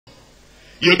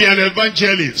You'll be an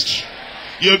evangelist.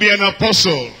 You'll be an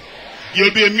apostle.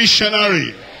 You'll be a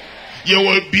missionary. You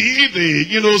will be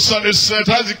the,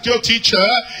 statistical teacher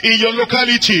in your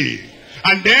locality.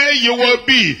 And then you will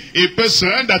be a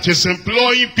person that is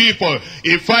employing people.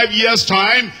 In 5 years'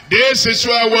 time, this is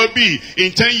where I will be.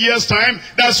 In 10 years' time,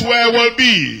 that's where I will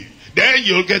be. Then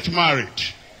you'll get married.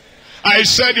 I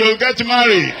said you'll get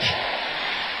married.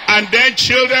 And then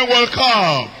children will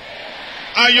come.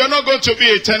 And you're not going to be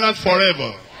a tenant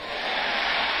forever.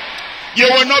 You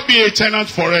will not be a tenant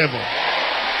forever.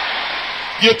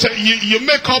 You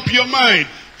make up your mind.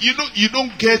 You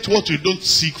don't get what you don't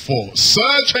seek for.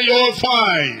 Search and you will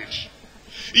find.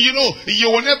 You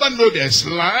will never know there's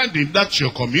land in that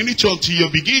your community until you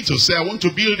begin to say, I want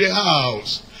to build a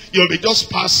house. You'll be just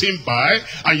passing by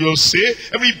and you'll say,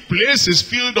 every place is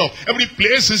filled up. Every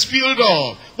place is filled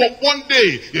up. But one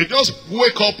day, you just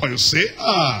wake up and you say,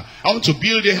 I want to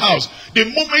build a house. The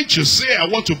moment you say, I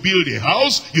want to build a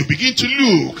house, you begin to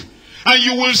look. And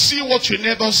you will see what you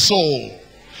never saw.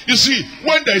 You see,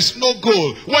 when there is no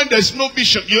goal, when there is no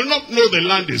vision, you'll not know the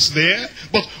land is there.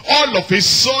 But all of a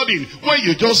sudden, when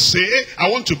you just say, I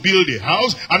want to build a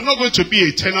house, I'm not going to be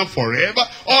a tenant forever.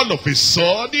 All of a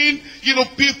sudden,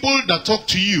 people that talk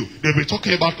to you, they'll be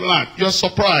talking about land. You're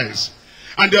surprised.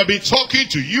 And they'll be talking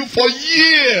to you for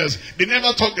years. They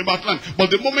never talked about land.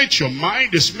 But the moment your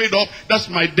mind is made up, that's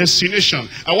my destination.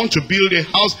 I want to build a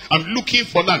house. I'm looking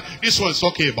for land. This one's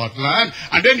talking about land.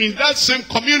 And then in that same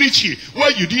community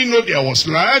where you didn't know there was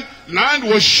land, land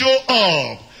will show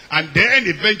up. And then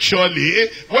eventually,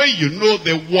 when you know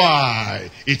the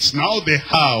why, it's now the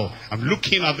how. I'm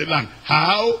looking at the land.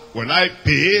 How will I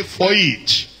pay for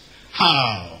it?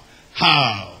 How?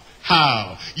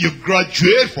 You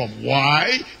graduate from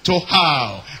why to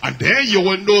how. And then you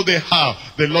will know the how.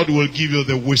 The Lord will give you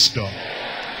the wisdom.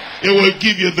 He will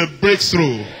give you the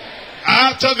breakthrough.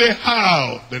 After the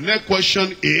how, the next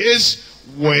question is,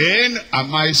 when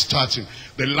am I starting?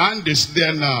 The land is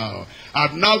there now.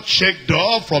 I've now checked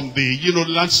off from the,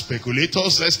 land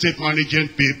speculators, estate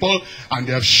management people, and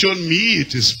they have shown me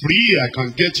it is free, I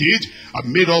can get it. I've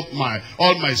made up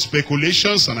all my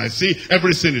speculations, and I think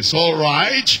everything is all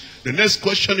right. The next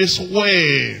question is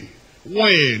when?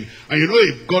 When? And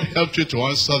if God helped you to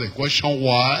answer the question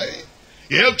why,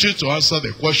 He helped you to answer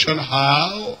the question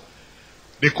how,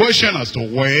 the question as to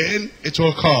when, it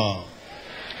will come.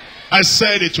 I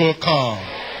said it will come.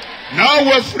 Now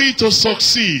we're free to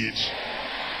succeed.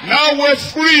 Now we're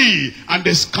free, and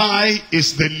the sky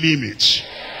is the limit.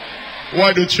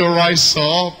 Why don't you rise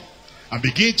up and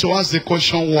begin to ask the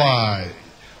question why?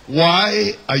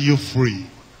 Why are you free?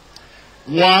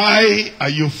 Why are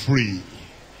you free?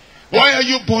 Why are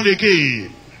you born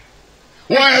again?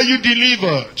 Why are you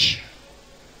delivered?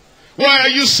 Why are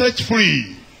you set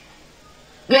free?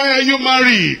 Why are you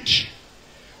married?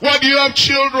 Why do you have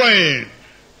children?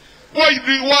 Why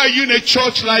are you in a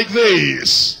church like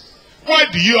this? Why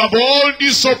do you have all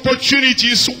these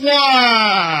opportunities?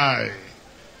 Why?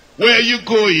 Where are you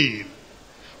going?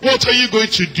 What are you going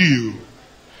to do?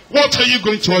 What are you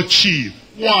going to achieve?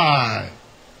 Why?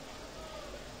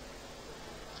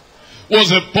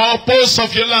 What's the purpose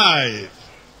of your life?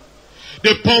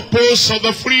 The purpose of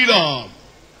the freedom.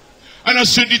 And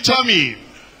as you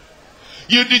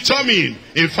determine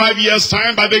in 5 years'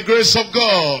 time, by the grace of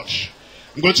God,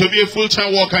 I'm going to be a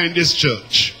full-time worker in this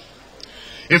church.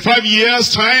 In 5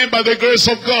 years' time, by the grace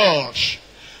of God,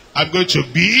 I'm going to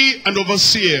be an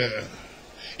overseer.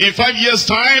 In 5 years'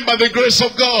 time, by the grace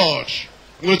of God,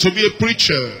 I'm going to be a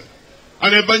preacher,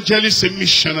 an evangelist, a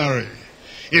missionary.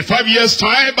 In 5 years'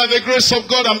 time, by the grace of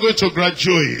God, I'm going to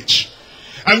graduate.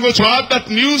 I'm going to have that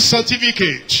new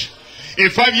certificate. In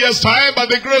 5 years' time, by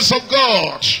the grace of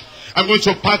God, I'm going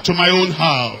to pack to my own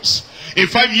house. In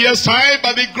 5 years' time,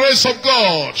 by the grace of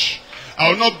God, I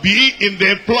will not be in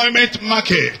the employment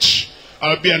market.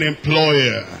 I'll be an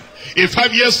employer. In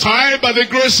 5 years' time, by the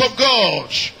grace of God,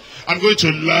 I'm going to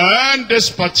learn this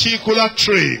particular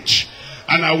trade,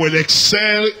 and I will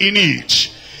excel in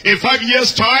it. In 5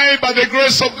 years' time, by the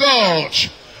grace of God,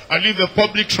 I leave the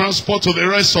public transport to the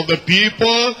rest of the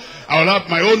people. I will have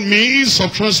my own means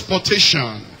of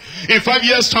transportation. In 5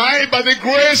 years' time, by the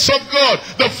grace of God,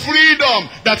 the freedom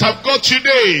that I've got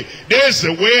today, there's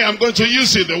the way I'm going to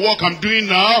use it. The work I'm doing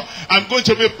now, I'm going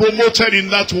to be promoted in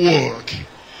that work.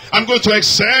 I'm going to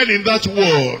excel in that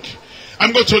work.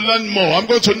 I'm going to learn more. I'm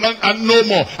going to learn and know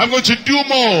more. I'm going to do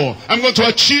more. I'm going to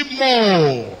achieve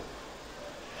more.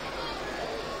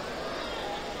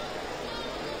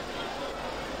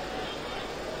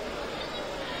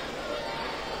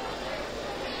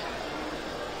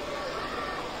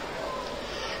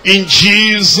 In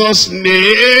Jesus'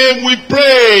 name we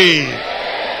pray.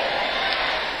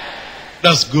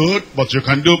 That's good, but you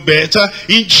can do better.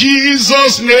 In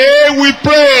Jesus' name we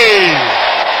pray.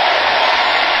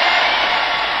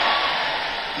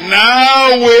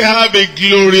 Now we have a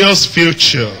glorious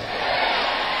future.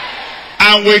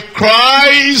 And with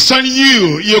Christ and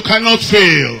you cannot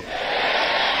fail.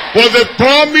 With the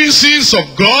promises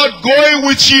of God going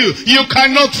with you, you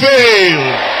cannot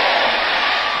fail.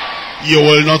 You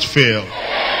will not fail.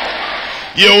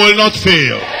 You will not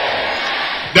fail.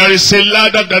 There is a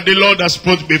ladder that the Lord has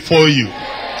put before you.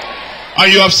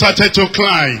 And you have started to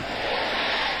climb.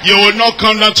 You will not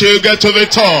come down till you get to the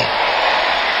top.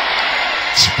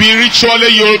 Spiritually,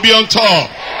 you will be on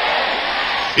top.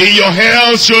 In your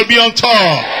health, you'll be on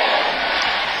top.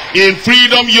 In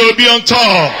freedom, you'll be on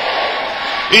top.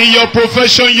 In your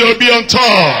profession, you'll be on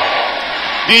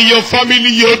top. In your family,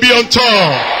 you'll be on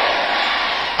top.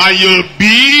 And you'll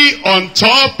be on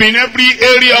top in every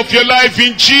area of your life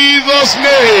in Jesus'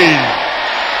 name.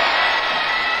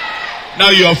 Now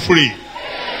you are free.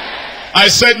 I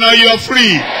said now you are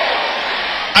free.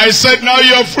 I said now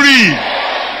you are free.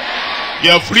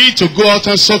 You are free to go out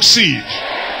and succeed.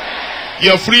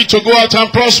 You are free to go out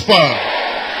and prosper.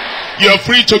 You are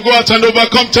free to go out and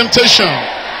overcome temptation.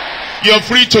 You are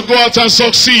free to go out and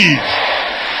succeed.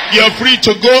 You are free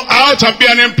to go out and be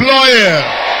an employer.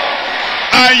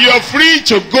 And you are free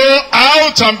to go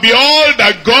out and be all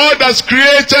that God has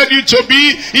created you to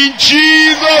be in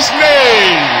Jesus'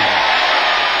 name.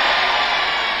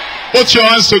 Put your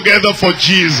hands together for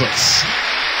Jesus.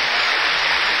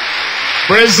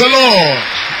 Praise the Lord.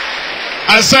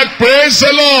 I said praise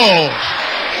the Lord.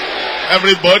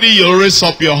 Everybody, you raise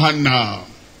up your hand now.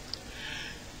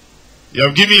 You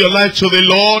have given your life to the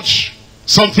Lord.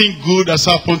 Something good has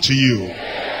happened to you.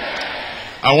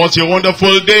 And what a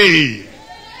wonderful day.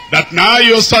 That now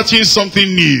you're starting something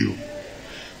new.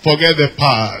 Forget the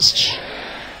past.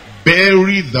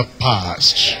 Bury the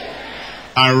past.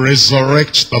 And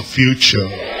resurrect the future.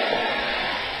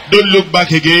 Don't look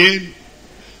back again.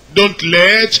 Don't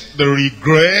let the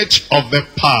regret of the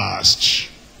past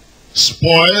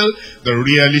spoil the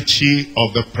reality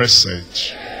of the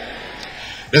present.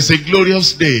 There's a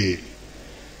glorious day,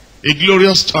 a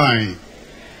glorious time,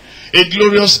 a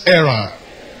glorious era,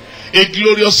 a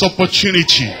glorious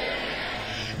opportunity.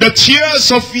 The tears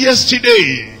of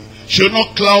yesterday should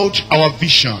not cloud our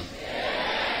vision.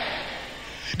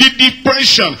 The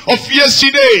depression of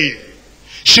yesterday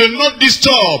should not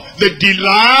disturb the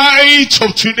delight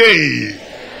of today.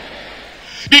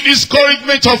 The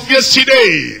discouragement of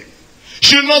yesterday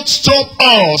should not stop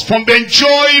us from the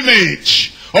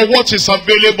enjoyment of what is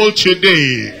available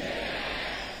today.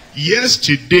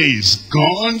 Yesterday is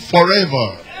gone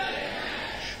forever.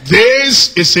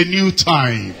 This is a new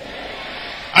time.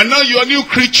 And now you are new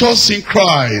creatures in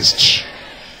Christ.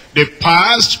 The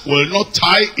past will not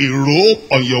tie a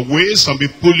rope on your waist and be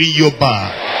pulling you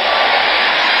back.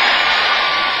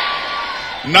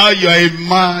 Now you are a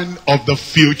man of the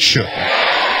future.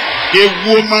 A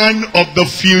woman of the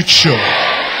future.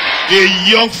 A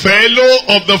young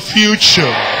fellow of the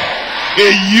future.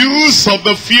 A youth of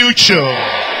the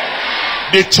future.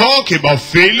 They talk about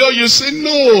failure, you say,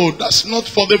 no, that's not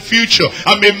for the future.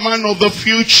 I'm a man of the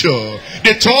future.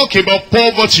 They talk about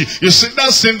poverty, you say,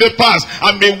 that's in the past.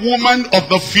 I'm a woman of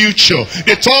the future.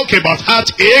 They talk about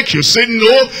heartache, you say,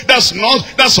 no, that's not,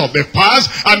 that's of the past.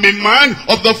 I'm a man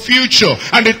of the future.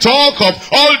 And they talk of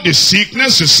all the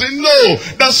sickness, you say, no,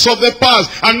 that's of the past.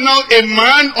 I'm now a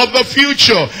man of the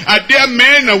future. Are there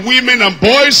men and women and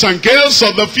boys and girls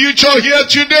of the future here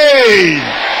today?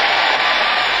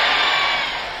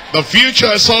 The future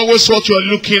is always what you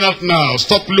are looking at now.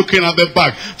 Stop looking at the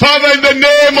back. Father, in the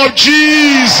name of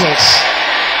Jesus,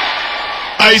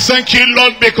 I thank you,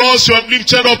 Lord, because you have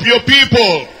lifted up your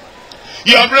people.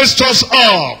 You have raised us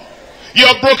up. You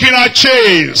have broken our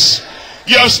chains.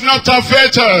 You have snapped our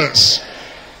fetters.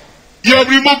 You have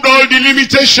removed all the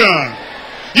limitation.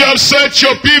 You have set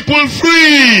your people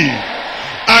free.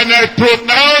 And I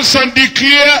pronounce and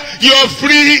declare you are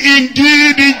free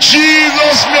indeed in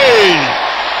Jesus'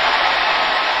 name.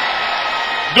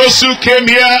 Those who came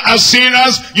here as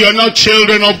sinners, you are not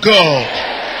children of God.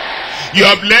 You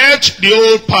have left the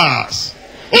old path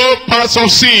of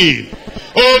sin,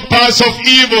 old paths of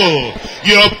evil.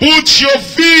 You have put your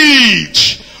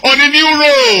feet on a new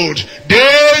road.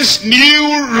 This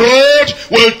new road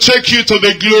will take you to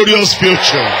the glorious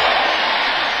future.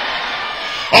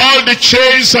 All the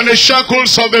chains and the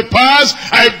shackles of the past,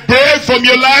 I break from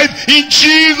your life in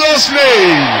Jesus'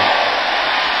 name.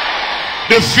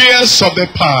 The fears of the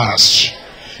past,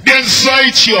 the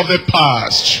anxiety of the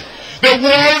past, the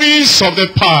worries of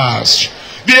the past,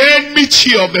 the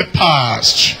enmity of the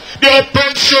past, the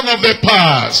oppression of the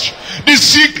past, the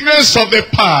sickness of the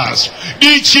past,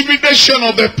 the intimidation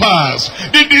of the past,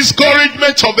 the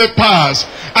discouragement of the past,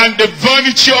 and the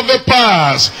vanity of the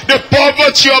past, the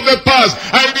poverty of the past.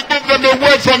 I remove them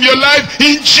away from your life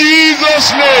in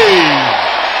Jesus' name.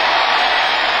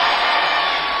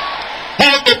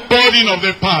 All the burden of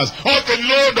the past, all the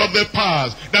load of the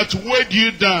past that weighed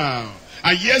you down.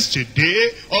 And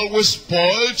yesterday always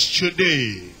spoiled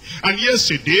today. And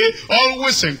yesterday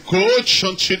always encouraged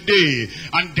on today.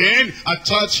 And then at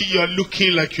 30 you're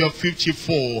looking like you're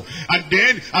 54. And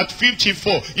then at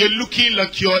 54 you're looking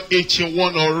like you're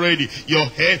 81 already. Your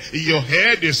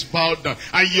head is bowed down.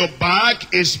 And your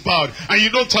back is bowed. And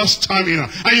you don't have stamina.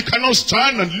 And you cannot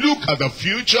stand and look at the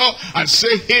future and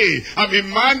say, hey, I'm a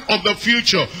man of the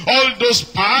future. All those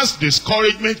past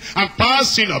discouragement and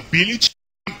past inability,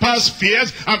 past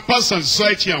fears and past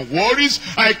anxiety and worries,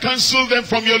 I cancel them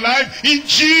from your life in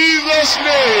Jesus'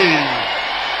 name.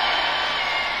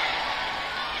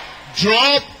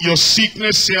 Drop your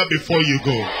sickness here before you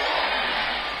go.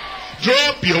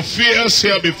 Drop your fears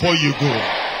here before you go.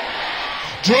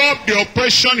 Drop the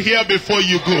oppression here before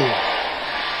you go.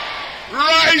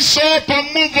 Rise up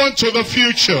and move on to the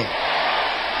future.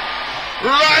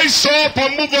 Rise up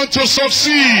and move on to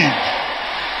succeed.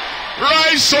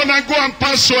 Rise on and go and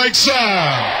pass your exam.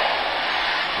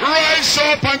 Rise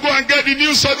up and go and get the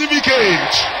new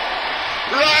certificate.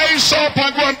 Rise up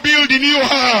and go and build the new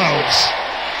house.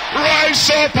 Rise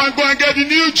up and go and get the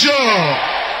new job.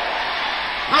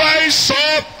 Rise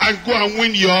up and go and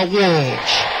win your award.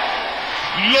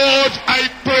 Lord, I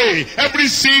pray every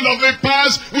sin of the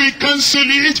past, we cancel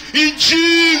it in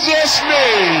Jesus'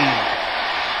 name.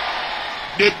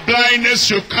 The blindness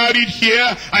you carried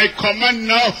here, I command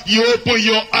now, you open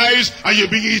your eyes and you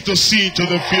begin to see into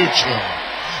the future.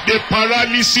 The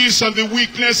paralysis and the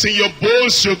weakness in your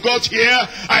bones you got here,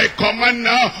 I command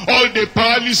now all the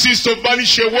paralysis to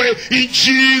vanish away in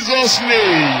Jesus'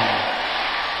 name.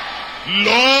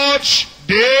 Lord,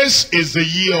 this is the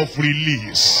year of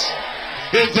release.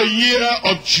 It's the year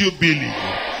of jubilee.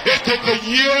 It is the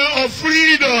year of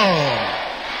freedom.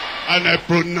 And I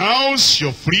pronounce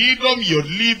your freedom, your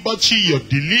liberty, your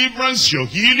deliverance, your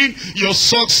healing, your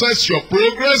success, your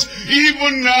progress,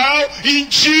 even now in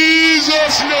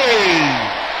Jesus' name.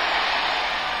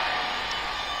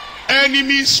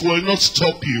 Enemies will not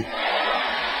stop you.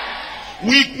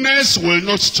 Weakness will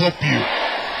not stop you.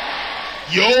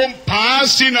 Your own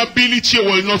past inability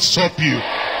will not stop you.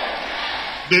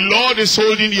 The Lord is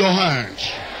holding your hand.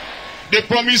 The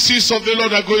promises of the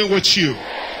Lord are going with you.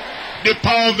 The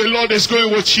power of the Lord is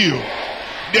going with you.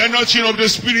 The anointing of the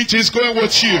Spirit is going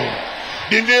with you.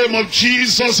 The name of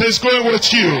Jesus is going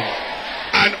with you.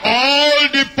 And all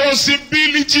the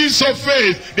possibilities of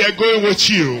faith, they are going with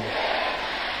you.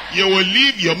 You will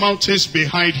leave your mountains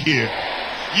behind here.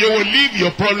 You will leave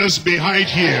your problems behind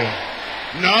here.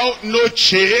 Now, no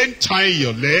chain tying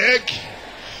your leg.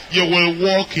 You will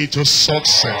walk into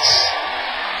success.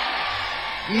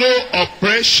 No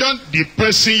oppression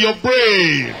depressing your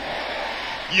brain.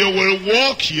 You will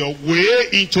walk your way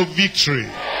into victory.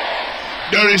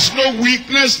 There is no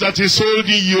weakness that is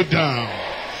holding you down.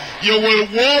 You will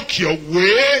walk your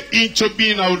way into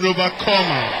being an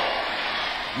overcomer.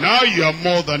 Now you are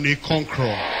more than a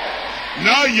conqueror.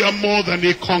 Now you are more than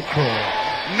a conqueror.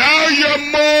 Now you are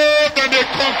more than a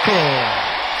conqueror.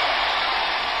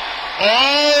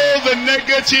 All the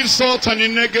negative thought and the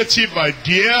negative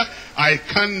idea, I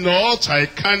cannot, I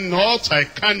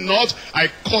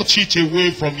cut it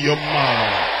away from your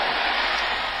mouth.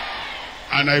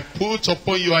 And I put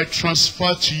upon you, I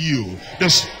transfer to you the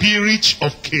spirit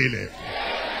of Caleb.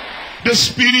 The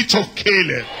spirit of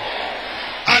Caleb.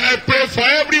 And I pray for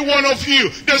every one of you,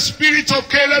 the spirit of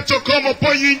Caleb to come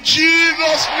upon you in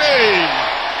Jesus' name.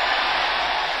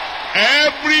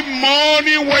 Every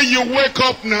morning when you wake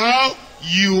up now,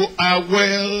 you are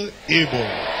well able.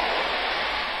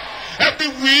 Every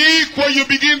week when you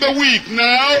begin the week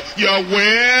now, you are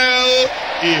well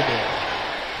able.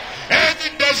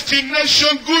 Any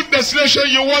destination, good destination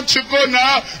you want to go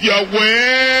now, you are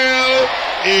well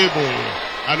able.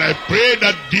 And I pray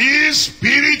that this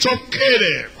spirit of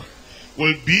Caleb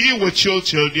will be with you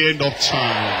till the end of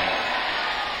time.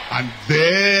 And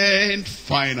then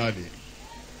finally,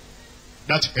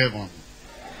 that heaven,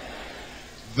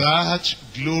 that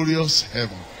glorious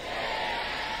heaven,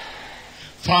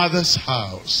 Father's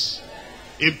house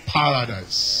in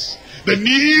paradise, the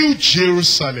new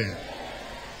Jerusalem,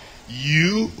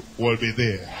 you will be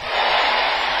there.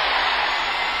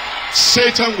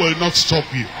 Satan will not stop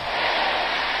you.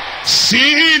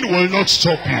 Sin will not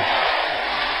stop you.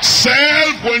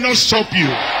 Self will not stop you.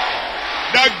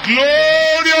 The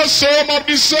glorious home of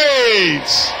the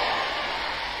saints.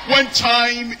 When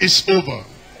time is over,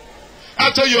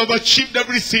 after you have achieved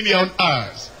everything here on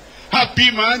earth,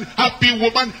 happy man, happy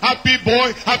woman, happy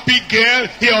boy, happy girl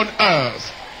here on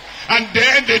earth, and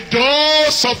then the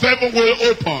doors of heaven will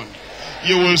open.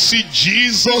 You will see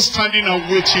Jesus standing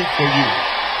and waiting for you.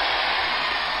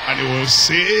 And he will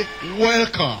say,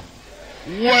 welcome,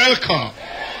 welcome,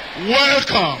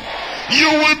 welcome. You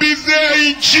will be there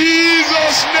in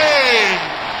Jesus' name.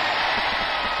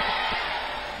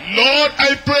 Lord,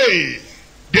 I pray,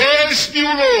 this new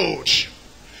road,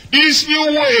 this new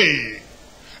way,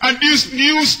 and this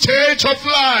new stage of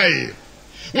life,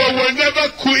 we will never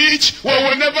quit, we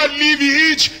will never leave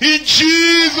it, in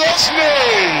Jesus'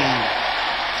 name.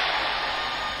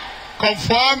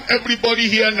 Confirm everybody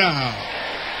here now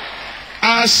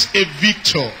as a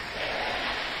victor,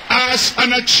 as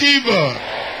an achiever,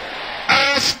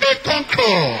 as a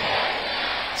conqueror.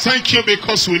 Thank you,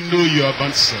 because we know you have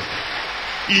answered.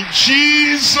 In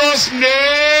Jesus'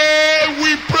 name.